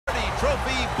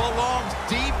trophy belongs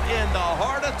deep in the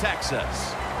heart of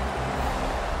Texas.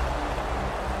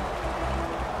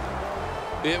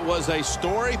 It was a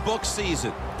storybook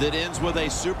season that ends with a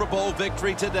Super Bowl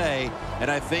victory today.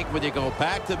 And I think when you go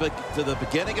back to the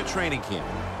beginning of training camp,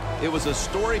 it was a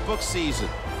storybook season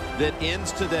that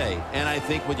ends today. And I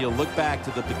think when you look back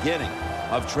to the beginning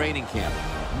of training camp,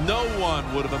 no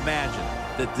one would have imagined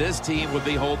that this team would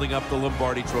be holding up the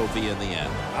Lombardi Trophy in the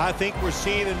end. I think we're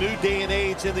seeing a new day and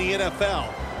age in the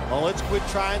NFL. Well, let's quit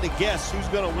trying to guess who's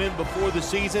going to win before the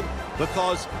season,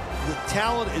 because the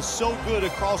talent is so good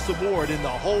across the board in the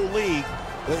whole league.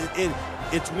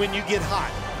 It's when you get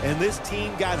hot. And this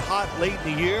team got hot late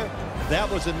in the year. That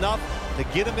was enough to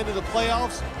get them into the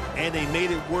playoffs, and they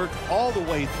made it work all the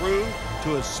way through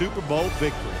to a Super Bowl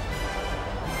victory.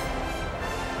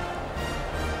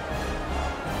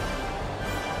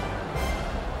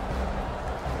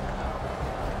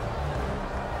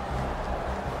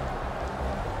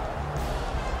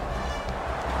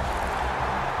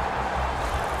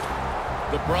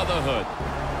 The brotherhood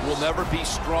will never be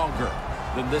stronger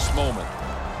than this moment.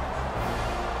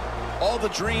 All the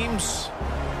dreams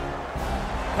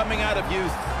coming out of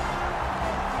youth.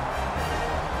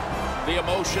 The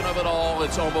emotion of it all,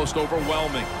 it's almost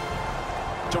overwhelming.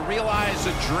 To realize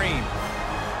a dream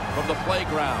from the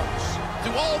playgrounds,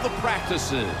 through all the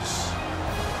practices,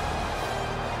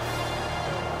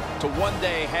 to one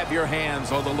day have your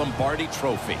hands on the Lombardi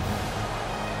Trophy.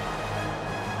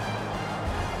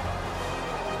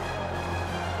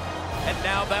 And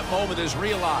now that moment is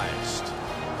realized.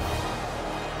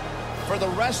 For the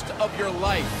rest of your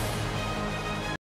life,